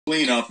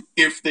cleanup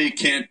if they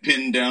can't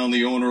pin down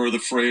the owner of the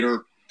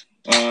freighter.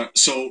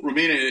 So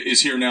Romina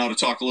is here now to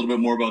talk a little bit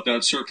more about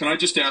that. Sir, can I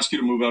just ask you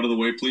to move out of the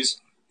way, please?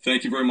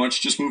 Thank you very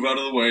much. Just move out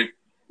of the way.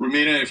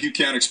 Romina, if you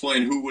can't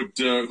explain who would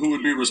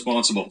be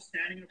responsible.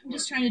 I'm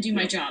just trying to do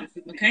my job,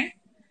 okay?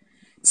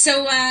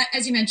 So,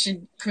 as you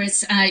mentioned,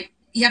 Chris,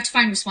 you have to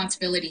find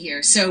responsibility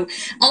here. So,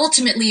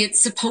 ultimately, it's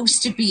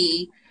supposed to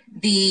be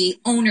the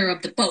owner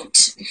of the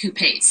boat who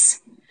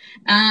pays.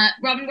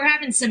 Robin, we're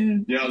having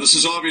some... Yeah, this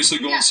is obviously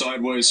going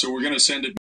sideways, so we're going to send it